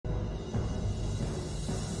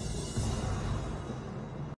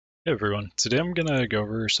Hey everyone, today I'm going to go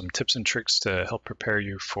over some tips and tricks to help prepare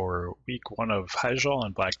you for week one of Hyjal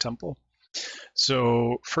and Black Temple.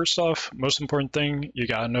 So first off, most important thing, you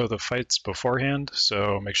gotta know the fights beforehand.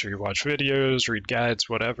 So make sure you watch videos, read guides,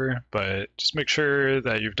 whatever, but just make sure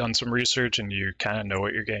that you've done some research and you kind of know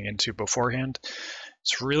what you're getting into beforehand.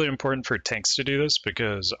 It's really important for tanks to do this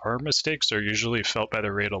because our mistakes are usually felt by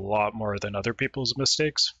the raid a lot more than other people's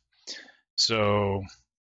mistakes. So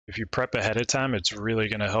if you prep ahead of time, it's really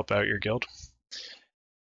going to help out your guild.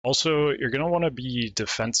 Also, you're going to want to be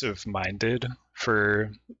defensive minded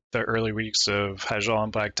for the early weeks of Hyjal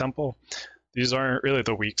and Black Temple. These aren't really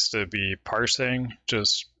the weeks to be parsing.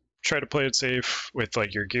 Just try to play it safe with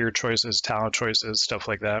like your gear choices, talent choices, stuff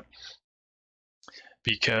like that.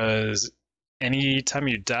 Because anytime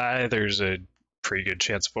you die, there's a pretty good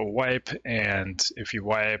chance of a wipe, and if you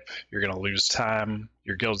wipe, you're going to lose time.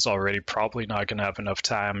 Your guild's already probably not going to have enough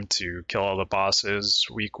time to kill all the bosses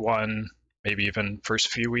week one, maybe even first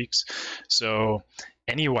few weeks. So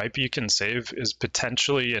any wipe you can save is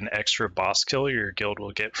potentially an extra boss kill your guild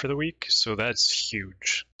will get for the week, so that's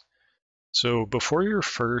huge. So before your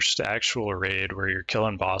first actual raid where you're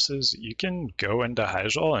killing bosses, you can go into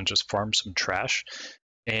Hyjal and just farm some trash,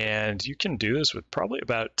 and you can do this with probably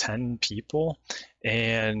about 10 people.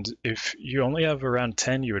 And if you only have around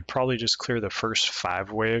 10, you would probably just clear the first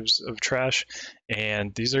 5 waves of trash.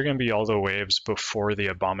 And these are going to be all the waves before the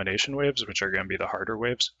abomination waves, which are going to be the harder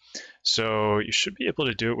waves. So you should be able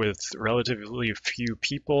to do it with relatively few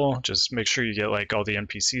people. Just make sure you get like all the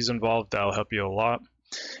NPCs involved. That'll help you a lot.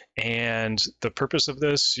 And the purpose of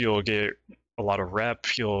this, you'll get a lot of rep,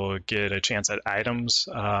 you'll get a chance at items.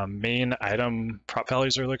 Main item prop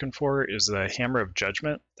values are looking for is the Hammer of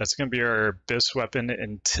Judgment. That's going to be our best weapon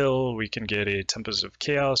until we can get a Tempest of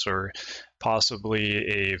Chaos or possibly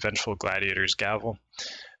a Vengeful Gladiator's Gavel.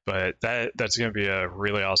 But that's going to be a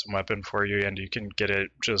really awesome weapon for you, and you can get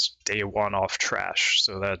it just day one off trash.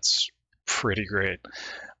 So that's pretty great.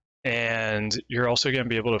 And you're also going to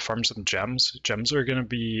be able to farm some gems. Gems are going to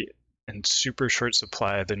be in super short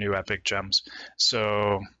supply, the new epic gems.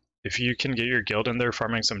 So if you can get your guild in there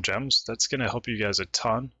farming some gems, that's going to help you guys a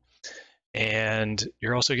ton. And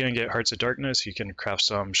you're also going to get Hearts of Darkness. You can craft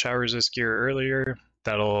some shower resist gear earlier.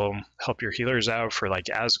 That'll help your healers out for like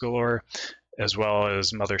Asgalore, as well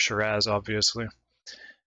as Mother Shiraz, obviously.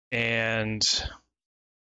 And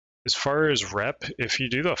as far as rep, if you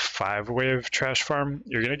do the 5-wave trash farm,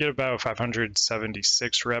 you're going to get about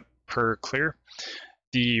 576 rep per clear.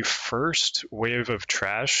 The first wave of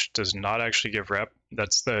trash does not actually give rep.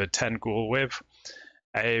 That's the 10 ghoul wave.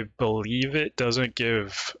 I believe it doesn't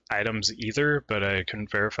give items either, but I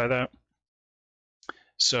couldn't verify that.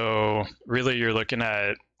 So really you're looking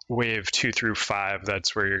at wave 2 through 5.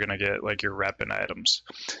 That's where you're going to get like your rep and items.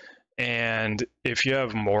 And if you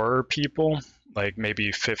have more people, like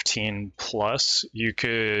maybe 15 plus, you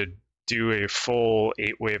could do a full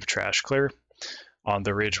 8-wave trash clear on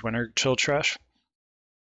the Rage Winter Chill trash.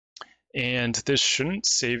 And this shouldn't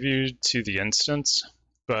save you to the instance,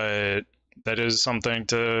 but that is something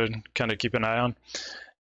to kind of keep an eye on.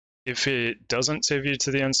 If it doesn't save you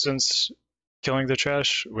to the instance, killing the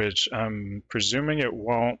trash, which I'm presuming it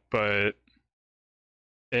won't, but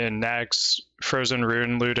in Nax, Frozen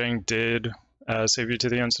Rune looting did save you to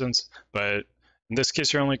the instance, but in this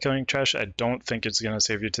case you're only killing trash. I don't think it's going to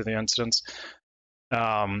save you to the instance.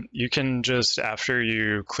 You can just, after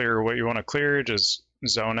you clear what you want to clear, just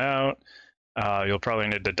zone out. You'll probably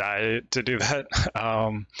need to die to do that,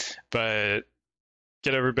 but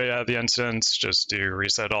get everybody out of the instance, just do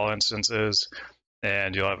reset all instances,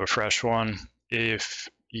 and you'll have a fresh one. If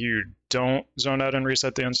you don't zone out and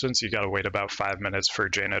reset the instance, you got to wait about 5 minutes for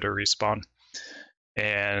Jaina to respawn.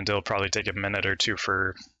 And it'll probably take a minute or two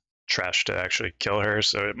for trash to actually kill her.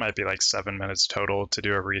 So it might be like 7 minutes total to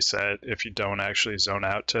do a reset if you don't actually zone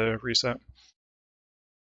out to reset.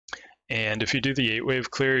 And if you do the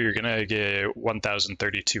 8-wave clear, you're going to get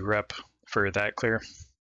 1032 rep for that clear.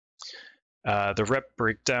 The rep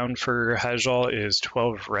breakdown for Hyjal is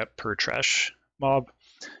 12 rep per trash mob,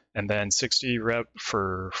 and then 60 rep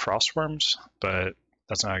for frostworms, but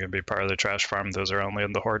that's not going to be part of the trash farm. Those are only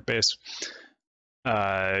in the horde base.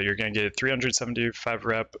 You're going to get 375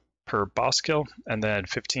 rep per boss kill, and then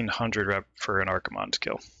 1500 rep for an Archimond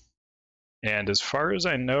kill. And as far as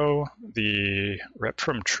I know, the rep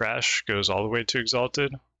from trash goes all the way to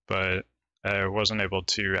exalted, but I wasn't able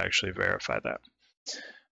to actually verify that.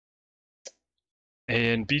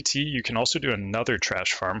 In BT, you can also do another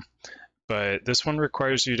trash farm, but this one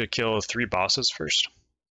requires you to kill 3 bosses first.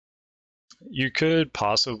 You could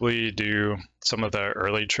possibly do some of the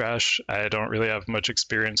early trash. I don't really have much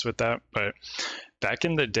experience with that, but back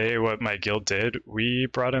in the day, what my guild did, we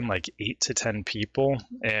brought in like 8 to 10 people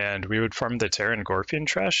and we would farm the Terran Gorfian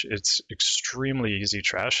trash. It's extremely easy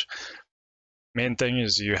trash. Main thing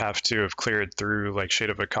is you have to have cleared through like Shade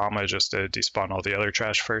of a Comma just to despawn all the other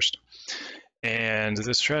trash first. And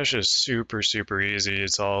this trash is super, super easy.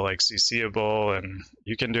 It's all like CCable and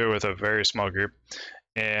you can do it with a very small group.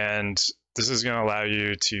 And this is going to allow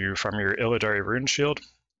you to farm your Illidari Rune Shield,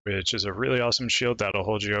 which is a really awesome shield that'll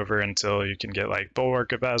hold you over until you can get like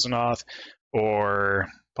Bulwark of Azeroth or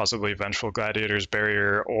possibly Vengeful Gladiator's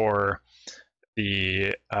Barrier or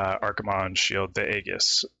the Archimon Shield, the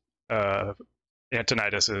Aegis.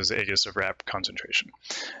 Antonidas' Aegis of Wrap concentration.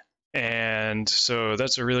 And so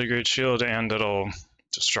that's a really great shield, and it'll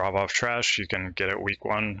just drop off trash. You can get it week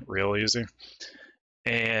 1 real easy.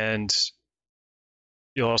 And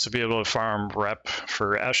you'll also be able to farm rep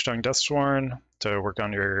for Ashtung Deathsworn to work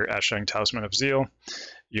on your Ashtung Talisman of Zeal.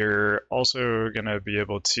 You're also going to be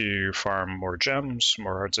able to farm more gems,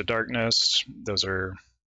 more Hearts of Darkness. Those are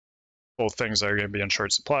both things that are going to be in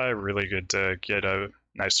short supply. Really good to get a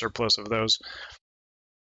nice surplus of those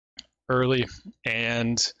early.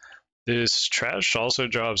 And this trash also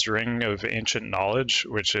drops Ring of Ancient Knowledge,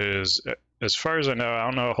 which is, as far as I know, I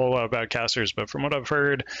don't know a whole lot about casters, but from what I've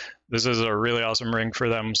heard, this is a really awesome ring for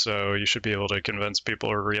them, so you should be able to convince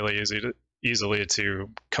people really easily to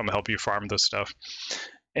come help you farm this stuff.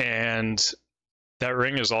 And that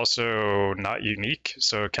ring is also not unique,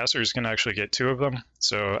 so casters can actually get 2 of them.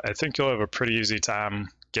 So I think you'll have a pretty easy time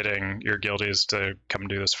getting your guildies to come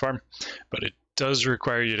do this farm, but it does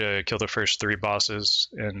require you to kill the first 3 bosses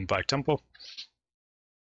in Black Temple.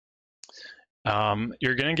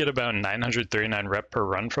 You're going to get about 939 rep per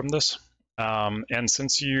run from this. And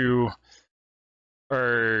since you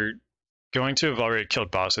are going to have already killed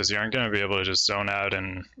bosses, you aren't going to be able to just zone out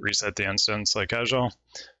and reset the instance like Ajal,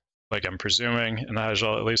 like I'm presuming, in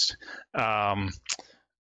Ajal at least.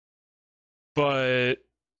 But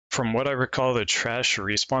from what I recall, the trash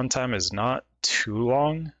respawn time is not too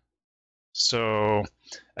long. So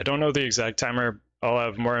I don't know the exact timer. I'll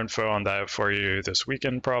have more info on that for you this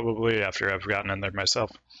weekend, probably after I've gotten in there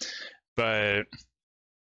myself. But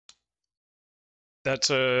that's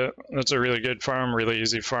a really good farm, really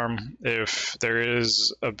easy farm. If there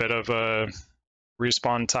is a bit of a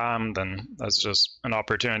respawn time, then that's just an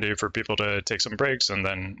opportunity for people to take some breaks, and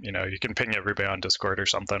then you can ping everybody on Discord or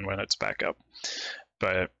something when it's back up.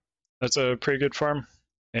 But that's a pretty good farm.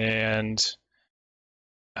 And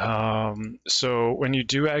so when you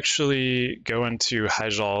do actually go into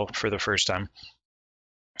Hyjal for the first time,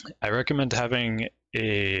 I recommend having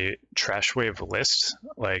a trash wave list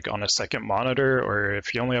like on a second monitor, or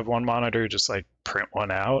if you only have one monitor, just like print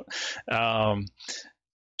one out,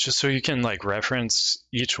 just so you can like reference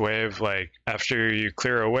each wave, like after you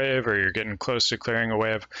clear a wave or you're getting close to clearing a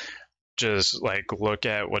wave, just like look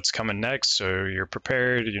at what's coming next so you're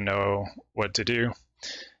prepared, you know what to do.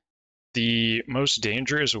 The most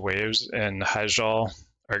dangerous waves in Hyjal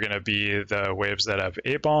are going to be the waves that have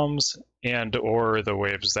A-bombs and or the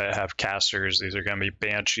waves that have casters. These are going to be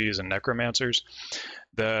Banshees and Necromancers.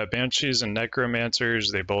 The Banshees and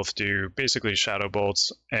Necromancers, they both do basically Shadow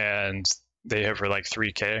Bolts, and they hit for like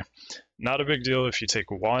 3k. Not a big deal if you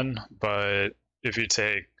take one, but if you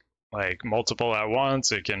take like multiple at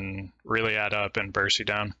once, it can really add up and burst you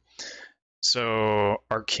down. So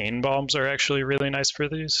Arcane Bombs are actually really nice for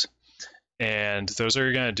these. And those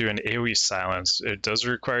are going to do an AoE silence. It does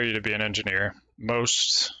require you to be an engineer.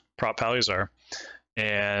 Most prop pallies are.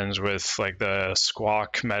 And with like the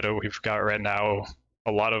squawk meta we've got right now,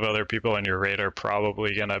 a lot of other people in your raid are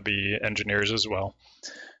probably going to be engineers as well.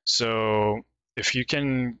 So if you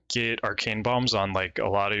can get arcane bombs on like a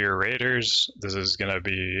lot of your raiders, this is going to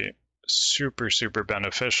be super, super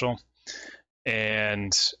beneficial.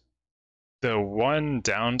 And the one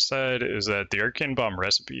downside is that the arcane bomb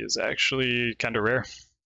recipe is actually kind of rare.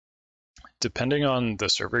 Depending on the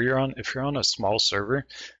server you're on, if you're on a small server,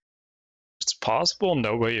 it's possible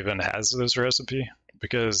nobody even has this recipe,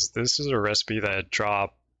 because this is a recipe that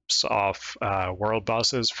drops off world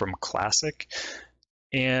bosses from Classic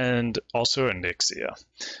and also Onyxia.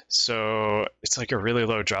 So it's like a really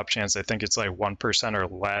low drop chance. I think it's like 1% or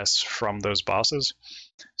less from those bosses.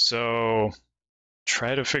 So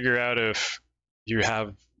try to figure out if you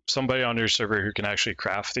have somebody on your server who can actually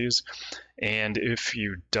craft these. And if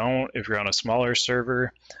you don't, if you're on a smaller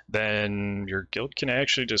server, then your guild can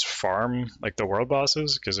actually just farm like the world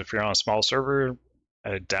bosses, because if you're on a small server,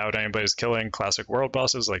 I doubt anybody's killing classic world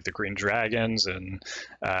bosses like the Green Dragons and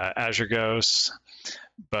Azure Ghosts.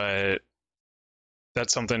 But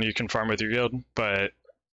that's something you can farm with your guild, but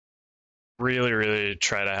really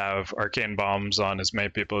try to have arcane bombs on as many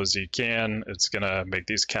people as you can. It's gonna make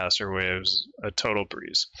these caster waves a total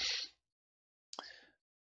breeze.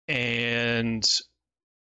 And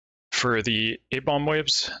for the 8-bomb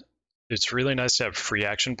waves, it's really nice to have free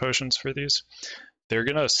action potions for these. They're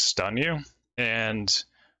gonna stun you, and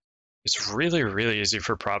it's really easy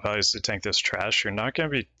for Prot Paladins to tank this trash. You're not gonna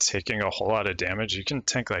be taking a whole lot of damage. You can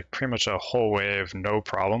tank like pretty much a whole wave, no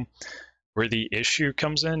problem. Where the issue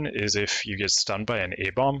comes in is if you get stunned by an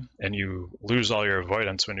A-bomb and you lose all your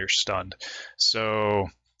avoidance when you're stunned. So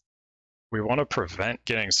we want to prevent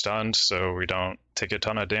getting stunned so we don't take a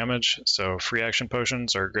ton of damage. So free action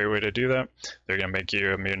potions are a great way to do that. They're going to make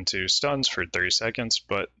you immune to stuns for 30 seconds,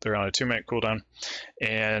 but they're on a 2-minute cooldown.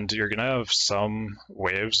 And you're going to have some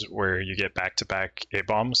waves where you get back-to-back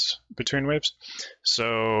A-bombs between waves.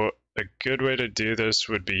 So a good way to do this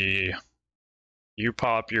would be you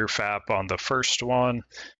pop your FAP on the first one,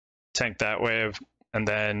 tank that wave, and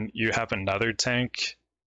then you have another tank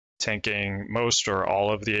tanking most or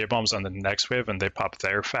all of the A-bombs on the next wave, and they pop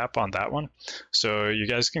their FAP on that one. So you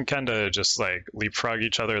guys can kind of just like leapfrog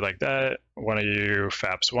each other like that. One of you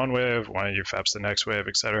FAPs one wave, one of you FAPs the next wave,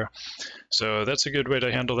 etc. So that's a good way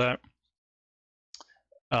to handle that.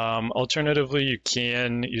 Alternatively, you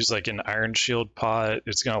can use like an Iron Shield pot.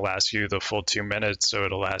 It's going to last you the full 2 minutes, so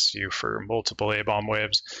it'll last you for multiple A-bomb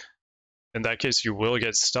waves. In that case, you will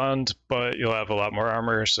get stunned, but you'll have a lot more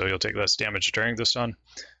armor, so you'll take less damage during the stun.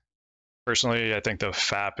 Personally, I think the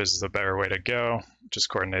FAP is the better way to go. Just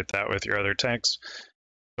coordinate that with your other tanks.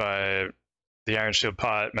 But the Iron Shield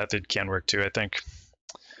pot method can work too, I think.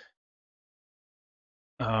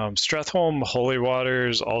 Strathholm Holy Water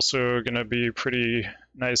is also going to be pretty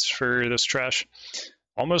nice for this trash.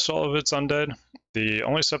 Almost all of it's undead. The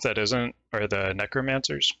only stuff that isn't are the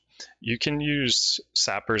necromancers. You can use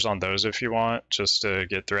sappers on those if you want, just to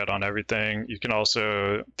get threat on everything. You can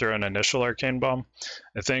also throw an initial arcane bomb.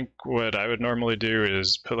 I think what I would normally do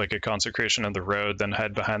is put like a consecration in the road, then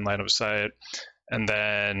hide behind line of sight, and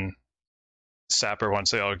then sapper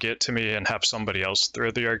once they all get to me and have somebody else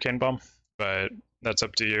throw the arcane bomb. But that's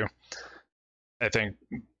up to you. I think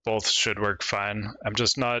both should work fine. I'm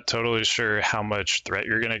just not totally sure how much threat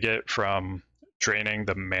you're going to get from draining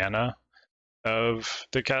the mana of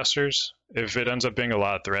the casters. If it ends up being a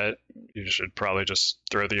lot of threat, you should probably just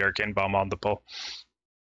throw the arcane bomb on the pull.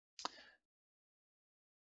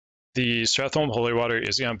 The Strathholm Holy Water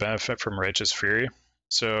is going to benefit from Righteous Fury,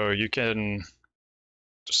 so you can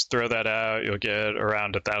just throw that out. You'll get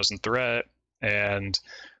around 1,000 threat, and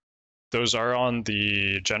those are on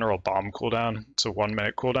the general bomb cooldown. It's a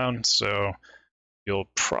 1-minute cooldown, so you'll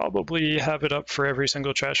probably have it up for every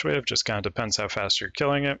single trash wave. Just kind of depends how fast you're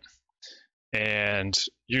killing it. And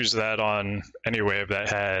use that on any wave that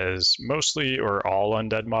has mostly or all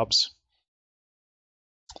undead mobs.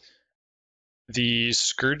 The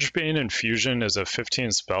Scourgebane Infusion is a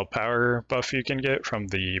 15 spell power buff you can get from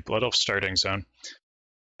the Blood Elf starting zone.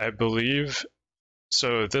 I believe,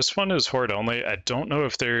 so this one is Horde only. I don't know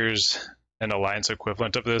if there's an Alliance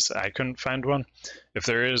equivalent of this. I couldn't find one. If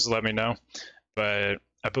there is, let me know. But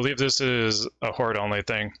I believe this is a Horde only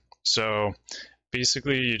thing. So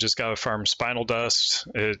basically, you just gotta farm Spinal Dust.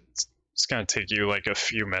 It's gonna take you like a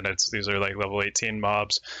few minutes. These are like level 18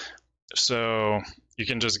 mobs. So you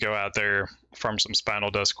can just go out there, farm some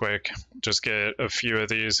Spinal Dust quick, just get a few of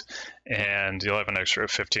these, and you'll have an extra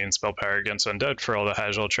 15 spell power against undead for all the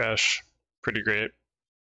high-level trash. Pretty great.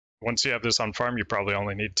 Once you have this on farm, you probably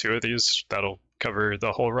only need 2 of these. That'll cover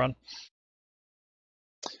the whole run.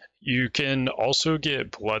 You can also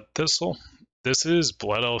get Blood Thistle. This is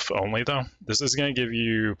Blood Elf only though. This is going to give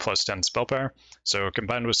you plus 10 spell power. So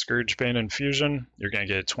combined with Scourgebane Infusion, you're going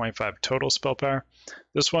to get 25 total spell power.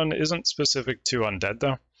 This one isn't specific to undead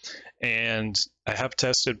though. And I have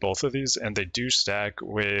tested both of these and they do stack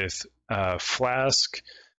with Flask,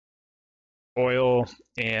 Oil,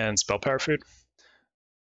 and spell power food.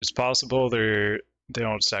 It's possible they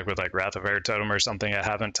don't stack with like Wrath of Air Totem or something. I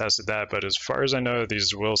haven't tested that, but as far as I know,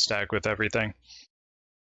 these will stack with everything.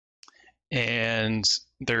 And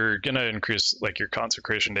they're gonna increase like your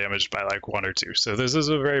consecration damage by like 1 or 2. So this is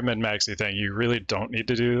a very min-maxy thing. You really don't need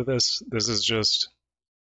to do this. This is just,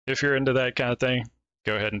 if you're into that kind of thing,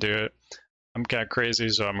 go ahead and do it. I'm kind of crazy,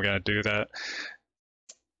 so I'm gonna do that.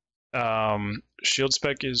 Shield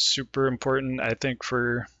spec is super important, I think,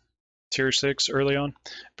 for tier 6 early on,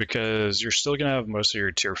 because you're still gonna have most of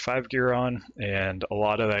your tier 5 gear on, and a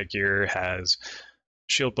lot of that gear has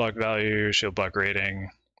shield block value, shield block rating.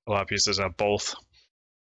 A lot of pieces have both.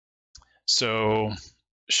 So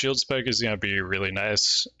Shield Spike is going to be really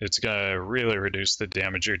nice. It's going to really reduce the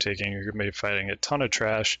damage you're taking. You're going to be fighting a ton of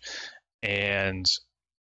trash and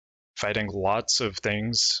fighting lots of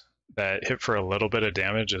things that hit for a little bit of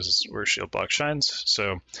damage is where Shield Block shines.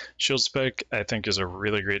 So Shield Spike, I think, is a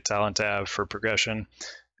really great talent to have for progression,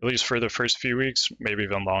 at least for the first few weeks, maybe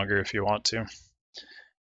even longer if you want to.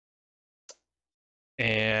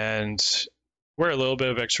 And wear a little bit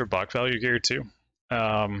of extra block value gear too.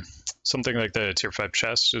 Something like the tier 5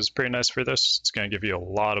 chest is pretty nice for this. It's going to give you a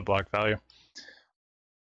lot of block value.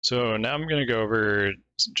 So now I'm going to go over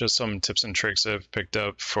just some tips and tricks I've picked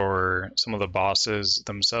up for some of the bosses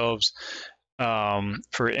themselves.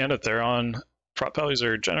 For Anatheron, Prot Paladins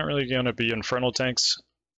are generally going to be infernal tanks.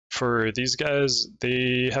 For these guys,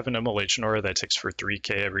 they have an immolation aura that takes for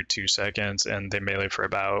 3k every 2 seconds, and they melee for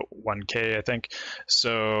about 1k, I think.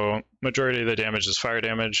 So majority of the damage is fire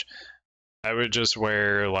damage. I would just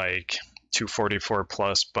wear like 244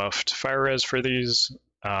 plus buffed fire res for these.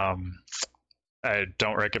 I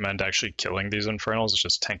don't recommend actually killing these infernals,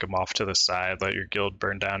 just tank them off to the side, let your guild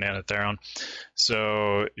burn down Anatheron.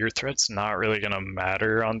 So your threat's not really going to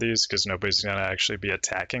matter on these because nobody's going to actually be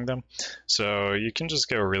attacking them. So you can just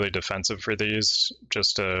go really defensive for these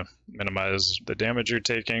just to minimize the damage you're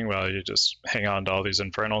taking while you just hang on to all these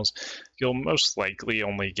infernals. You'll most likely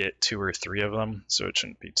only get 2 or 3 of them, so it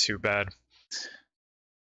shouldn't be too bad.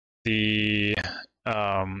 The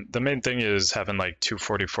main thing is having like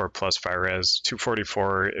 244 plus fire res.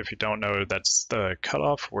 244, if you don't know, that's the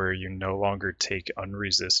cutoff where you no longer take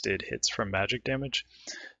unresisted hits from magic damage.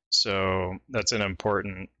 So that's an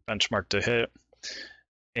important benchmark to hit.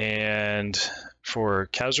 And for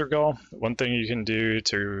Khazrgal, one thing you can do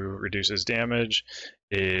to reduce his damage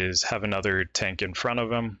is have another tank in front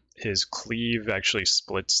of him. His cleave actually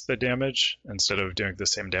splits the damage instead of doing the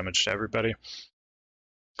same damage to everybody.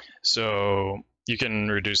 So you can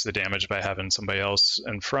reduce the damage by having somebody else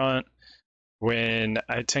in front. When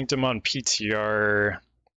I tanked him on PTR,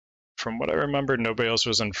 from what I remember, nobody else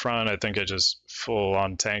was in front. I think I just full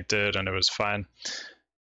on tanked it and it was fine.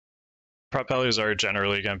 Prot Paladins are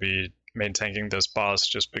generally going to be main tanking this boss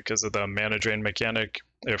just because of the mana drain mechanic.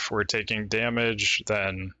 If we're taking damage,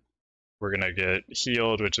 then we're going to get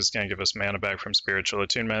healed, which is going to give us mana back from spiritual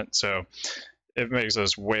attunement. So it makes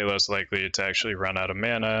us way less likely to actually run out of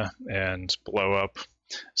mana and blow up.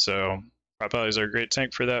 So Prot Paladins are a great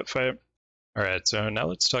tank for that fight. Alright, so now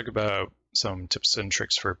let's talk about some tips and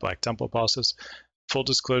tricks for Black Temple bosses. Full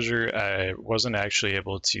disclosure, I wasn't actually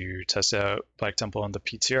able to test out Black Temple on the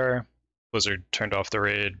PTR. Blizzard turned off the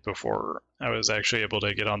raid before I was actually able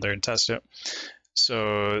to get on there and test it.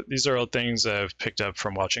 So these are all things I've picked up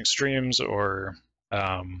from watching streams or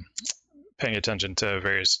paying attention to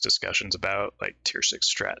various discussions about like tier 6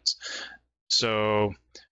 strats. So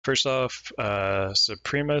first off,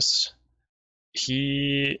 Supremus,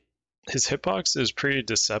 his hitbox is pretty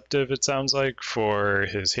deceptive, it sounds like, for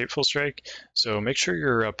his Hateful Strike. So make sure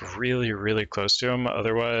you're up really, really close to him.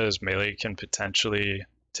 Otherwise, melee can potentially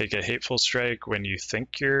take a Hateful Strike when you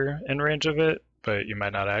think you're in range of it, but you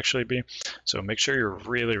might not actually be. So make sure you're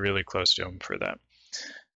really, really close to him for that.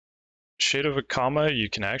 Shade of Akama, you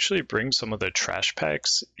can actually bring some of the trash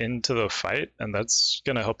packs into the fight, and that's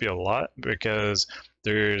going to help you a lot because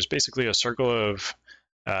there's basically a circle of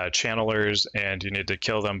channelers and you need to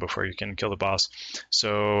kill them before you can kill the boss.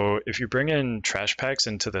 So if you bring in trash packs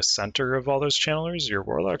into the center of all those channelers, your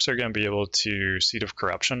warlocks are going to be able to Seed of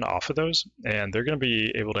Corruption off of those, and they're going to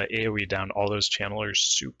be able to AoE down all those channelers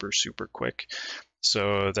super, super quick.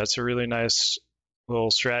 So that's a really nice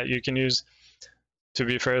little strat you can use. To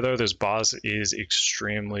be fair though, this boss is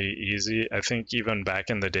extremely easy. I think even back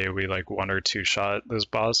in the day we like 1 or 2 shot this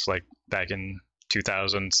boss, like back in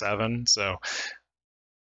 2007, so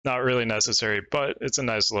not really necessary, but it's a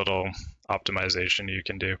nice little optimization you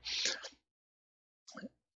can do.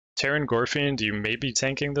 Terran Gorefiend, you may be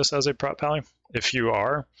tanking this as a Prot Pally. If you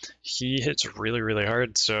are, he hits really, really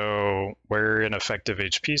hard, so wear an effective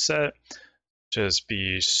HP set. Just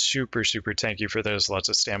be super, super tanky for this. Lots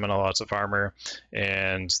of stamina, lots of armor,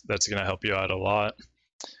 and that's going to help you out a lot.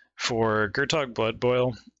 For Gurtog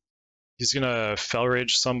Bloodboil, he's going to Fel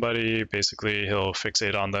Rage somebody. Basically, he'll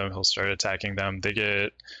fixate on them. He'll start attacking them. They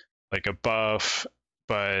get like a buff,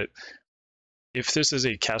 but if this is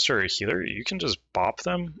a caster or a healer, you can just bop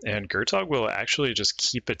them, and Gurtog will actually just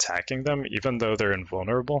keep attacking them even though they're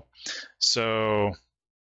invulnerable. So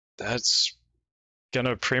that's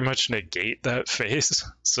gonna pretty much negate that phase.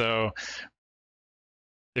 So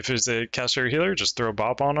if it's a caster or healer, just throw a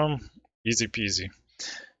bop on them, easy peasy.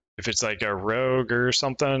 If it's like a rogue or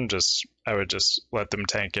something, I would just let them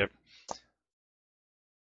tank it.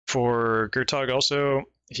 For Gurtog also,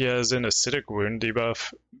 he has an acidic wound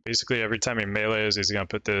debuff. Basically, every time he melees, he's going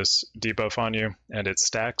to put this debuff on you, and it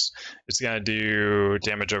stacks. It's going to do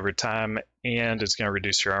damage over time, and it's going to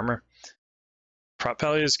reduce your armor. Prot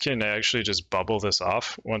Paladins can actually just bubble this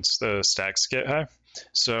off once the stacks get high.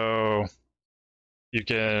 So you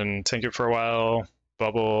can tank it for a while,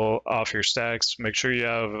 bubble off your stacks. Make sure you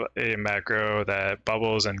have a macro that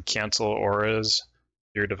bubbles and cancel auras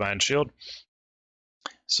your divine shield,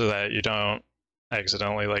 so that you don't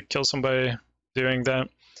accidentally like kill somebody doing that.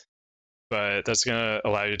 But that's gonna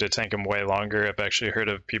allow you to tank him way longer. I've actually heard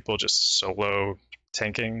of people just solo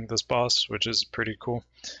tanking this boss, which is pretty cool.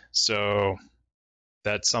 So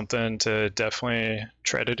that's something to definitely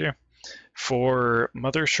try to do. For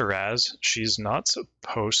Mother Shiraz, she's not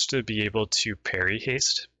supposed to be able to parry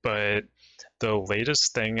haste, but the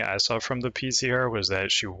latest thing I saw from the PCR was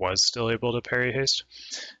that she was still able to parry haste.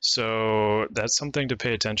 So that's something to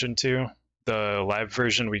pay attention to. The live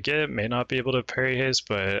version we get may not be able to parry haste,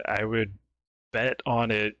 but I would bet on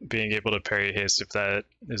it being able to parry haste if that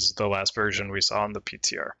is the last version we saw in the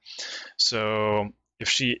PTR. So if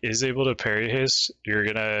she is able to parry haste, you're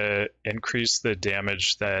gonna increase the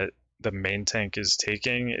damage that the main tank is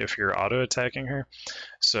taking if you're auto attacking her.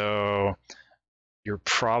 So you're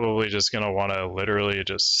probably just gonna want to literally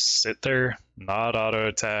just sit there, not auto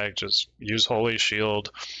attack, just use Holy Shield.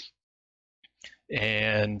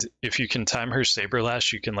 And if you can time her Saber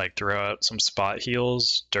Lash, you can like throw out some spot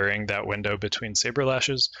heals during that window between Saber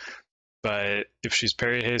Lashes. But if she's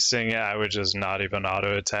parry hasting, I would just not even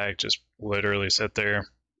auto attack, just literally sit there.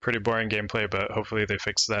 Pretty boring gameplay, but hopefully they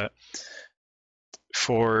fix that.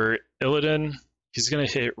 For Illidan, he's going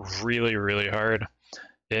to hit really, really hard.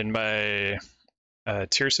 In my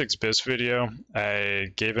tier 6 BIS video,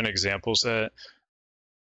 I gave an example set.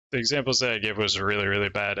 The example set I gave was really, really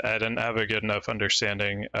bad. I didn't have a good enough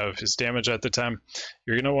understanding of his damage at the time.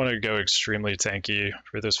 You're going to want to go extremely tanky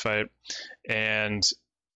for this fight. And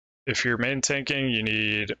if you're main tanking, you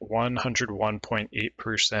need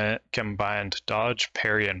 101.8% combined dodge,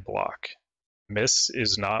 parry, and block. Miss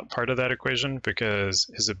is not part of that equation because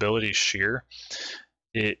his ability sheer,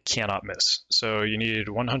 it cannot miss. So you need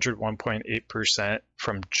 101.8%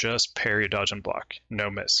 from just parry, dodge, and block, no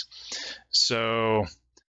miss. So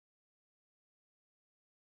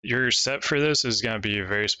your set for this is going to be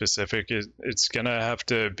very specific. It's going to have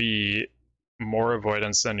to be more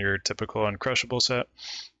avoidance than your typical uncrushable set.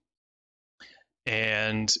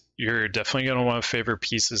 And you're definitely going to want to favor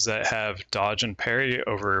pieces that have dodge and parry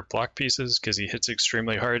over block pieces because he hits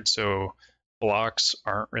extremely hard, so blocks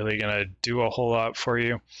aren't really going to do a whole lot for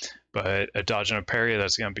you. But a dodge and a parry,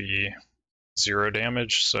 that's going to be 0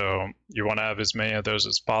 damage, so you want to have as many of those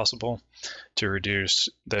as possible to reduce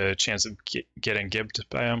the chance of getting gibbed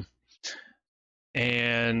by him.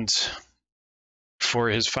 And for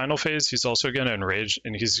his final phase, he's also going to enrage,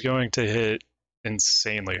 and he's going to hit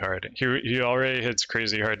insanely hard. He already hits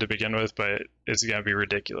crazy hard to begin with, but it's going to be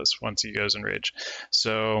ridiculous once he goes in rage.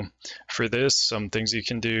 So for this, some things you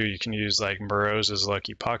can do, you can use like Moroz's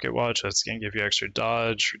Lucky Pocket Watch. That's going to give you extra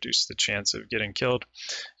dodge, reduce the chance of getting killed.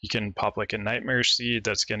 You can pop like a Nightmare Seed.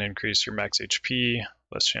 That's going to increase your max HP,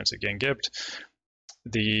 less chance of getting gibbed.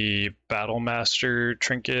 The Battle Master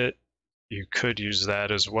Trinket, you could use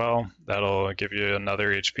that as well. That'll give you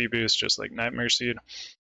another HP boost, just like Nightmare Seed.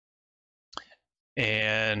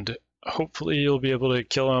 And hopefully you'll be able to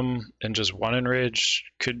kill him in just 1 enrage,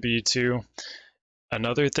 could be 2.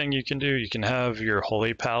 Another thing you can do, you can have your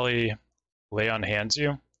Holy Pally lay on hands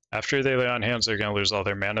you. After they lay on hands, they're going to lose all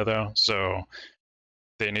their mana though, so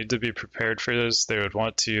they need to be prepared for this. They would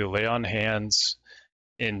want to lay on hands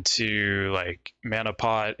into like Mana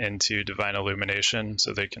Pot, into Divine Illumination,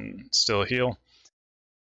 so they can still heal.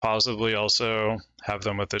 Possibly also have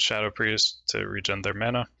them with the Shadow Priest to regen their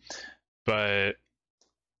mana. But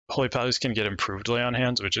Holy Pallys can get improved lay on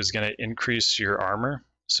hands, which is going to increase your armor.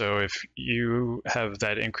 So if you have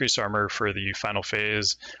that increased armor for the final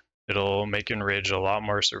phase, it'll make Enrage a lot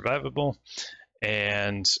more survivable.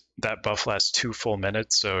 And that buff lasts 2 full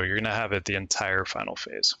minutes, so you're going to have it the entire final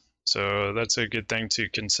phase. So that's a good thing to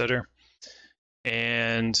consider.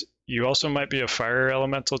 And you also might be a fire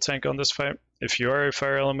elemental tank on this fight. If you are a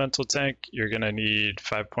fire elemental tank, you're going to need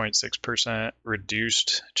 5.6%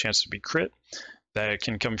 reduced chance to be crit. That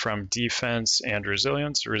can come from defense and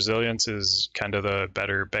resilience. Resilience is kind of the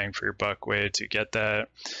better bang for your buck way to get that,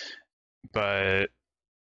 but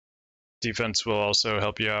defense will also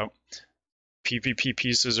help you out. PvP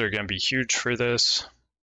pieces are going to be huge for this,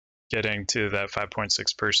 getting to that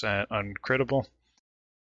 5.6% uncritable.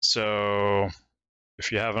 So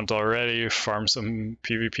if you haven't already, farm some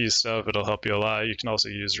PvP stuff. It'll help you a lot. You can also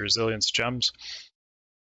use resilience gems.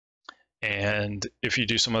 And if you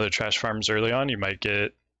do some of the trash farms early on, you might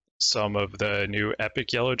get some of the new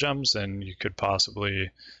epic yellow gems, and you could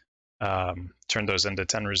possibly turn those into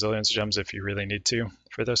 10 resilience gems if you really need to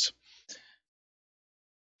for this.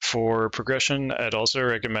 For progression, I'd also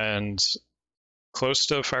recommend close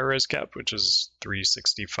to fire res cap, which is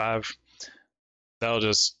 365. That'll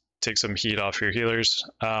just take some heat off your healers.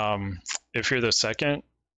 If you're the second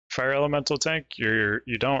fire elemental tank,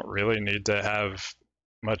 you don't really need to have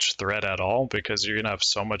much threat at all, because you're gonna have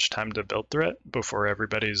so much time to build threat before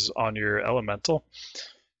everybody's on your elemental.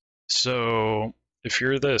 So if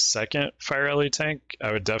you're the second fire ele tank,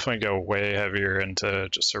 I would definitely go way heavier into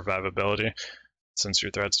just survivability, since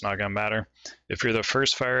your threat's not gonna matter. If you're the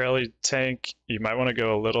first fire ele tank, you might want to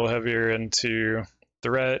go a little heavier into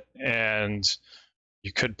threat, and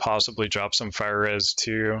you could possibly drop some fire res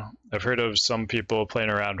too. I've heard of some people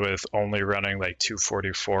playing around with only running like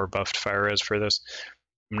 244 buffed fire res for this.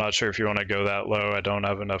 I'm not sure if you want to go that low. I don't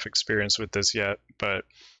have enough experience with this yet, but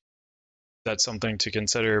that's something to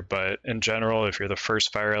consider. But in general, if you're the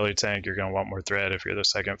first fire ele tank, you're going to want more threat. If you're the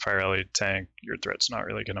second fire ele tank, your threat's not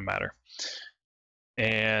really going to matter.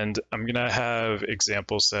 And I'm going to have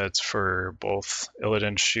example sets for both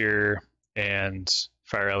Illidan Shear and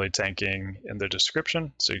fire ele tanking in the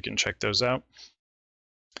description, so you can check those out.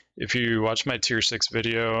 If you watch my tier 6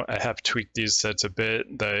 video, I have tweaked these sets a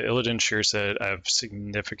bit. The Illidan Shear set I've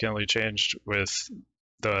significantly changed with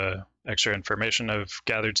the extra information I've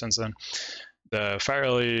gathered since then. The fire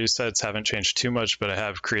ele sets haven't changed too much, but I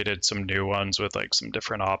have created some new ones with like some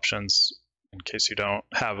different options in case you don't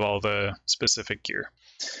have all the specific gear.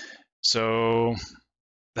 So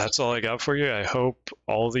that's all I got for you. I hope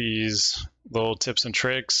all these little tips and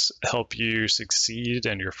tricks help you succeed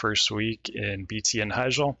in your first week in BT and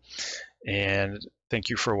Hyjal. And thank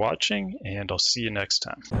you for watching, and I'll see you next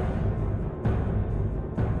time.